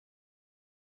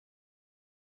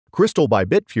Crystal by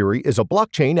Bitfury is a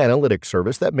blockchain analytics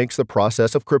service that makes the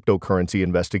process of cryptocurrency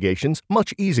investigations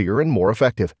much easier and more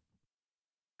effective.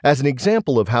 As an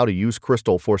example of how to use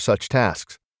Crystal for such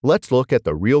tasks, let's look at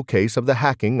the real case of the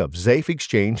hacking of Zaif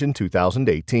exchange in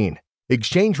 2018.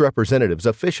 Exchange representatives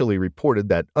officially reported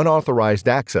that unauthorized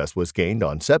access was gained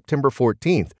on September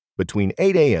 14th between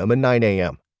 8 a.m. and 9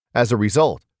 a.m. As a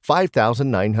result,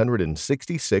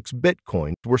 5,966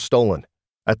 Bitcoins were stolen.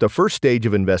 At the first stage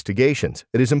of investigations,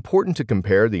 it is important to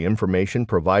compare the information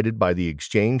provided by the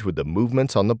exchange with the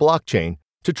movements on the blockchain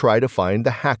to try to find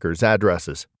the hackers'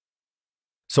 addresses.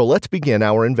 So let's begin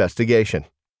our investigation.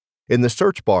 In the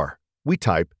search bar, we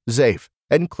type Zaif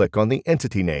and click on the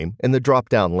entity name in the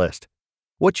drop-down list.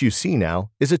 What you see now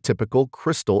is a typical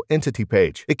Crystal entity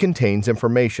page. It contains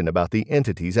information about the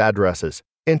entity's addresses,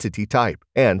 entity type,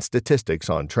 and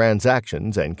statistics on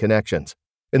transactions and connections.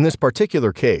 In this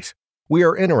particular case, we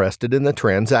are interested in the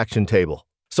transaction table,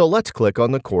 so let's click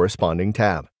on the corresponding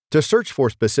tab. To search for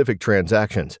specific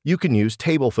transactions, you can use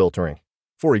table filtering.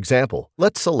 For example,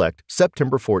 let's select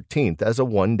September 14th as a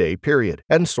one-day period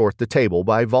and sort the table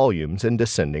by volumes in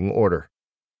descending order.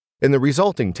 In the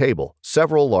resulting table,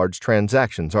 several large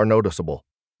transactions are noticeable.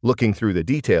 Looking through the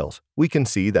details, we can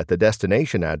see that the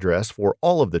destination address for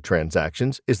all of the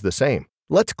transactions is the same.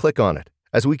 Let's click on it.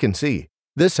 As we can see,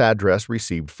 this address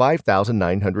received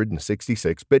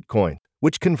 5,966 Bitcoin,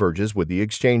 which converges with the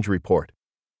exchange report.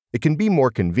 It can be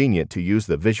more convenient to use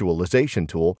the visualization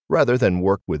tool rather than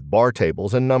work with bar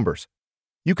tables and numbers.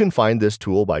 You can find this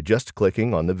tool by just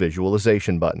clicking on the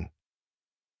visualization button.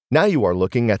 Now you are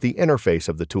looking at the interface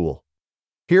of the tool.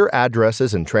 Here,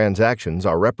 addresses and transactions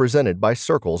are represented by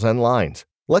circles and lines.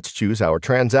 Let's choose our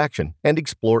transaction and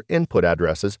explore input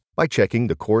addresses by checking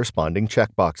the corresponding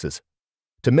checkboxes.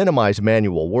 To minimize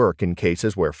manual work in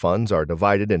cases where funds are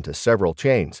divided into several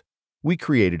chains, we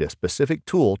created a specific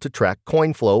tool to track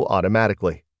coin flow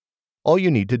automatically. All you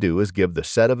need to do is give the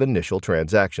set of initial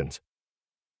transactions.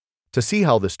 To see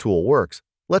how this tool works,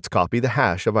 let's copy the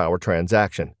hash of our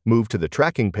transaction, move to the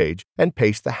tracking page, and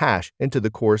paste the hash into the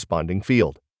corresponding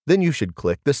field. Then you should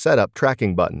click the Setup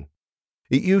Tracking button.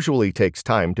 It usually takes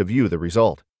time to view the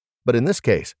result, but in this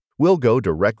case, we'll go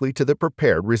directly to the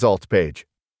prepared results page.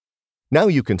 Now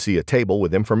you can see a table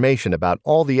with information about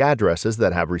all the addresses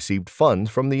that have received funds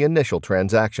from the initial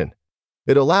transaction.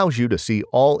 It allows you to see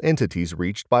all entities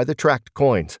reached by the tracked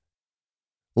coins.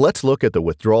 Let's look at the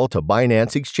withdrawal to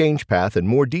Binance exchange path in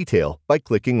more detail by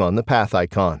clicking on the path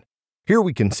icon. Here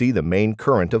we can see the main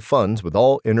current of funds with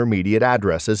all intermediate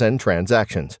addresses and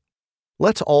transactions.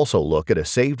 Let's also look at a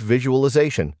saved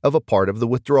visualization of a part of the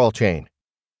withdrawal chain.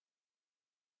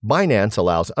 Binance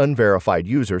allows unverified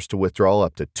users to withdraw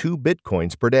up to 2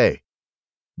 Bitcoins per day.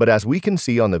 But as we can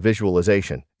see on the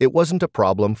visualization, it wasn't a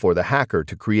problem for the hacker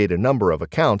to create a number of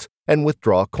accounts and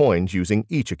withdraw coins using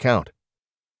each account.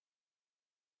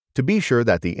 To be sure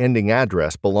that the ending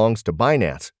address belongs to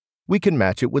Binance, we can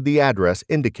match it with the address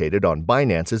indicated on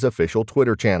Binance's official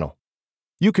Twitter channel.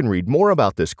 You can read more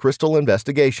about this Crystal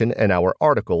investigation in our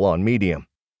article on Medium.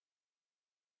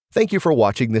 Thank you for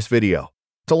watching this video.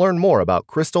 To learn more about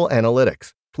Crystal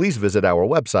Analytics, please visit our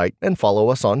website and follow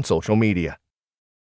us on social media.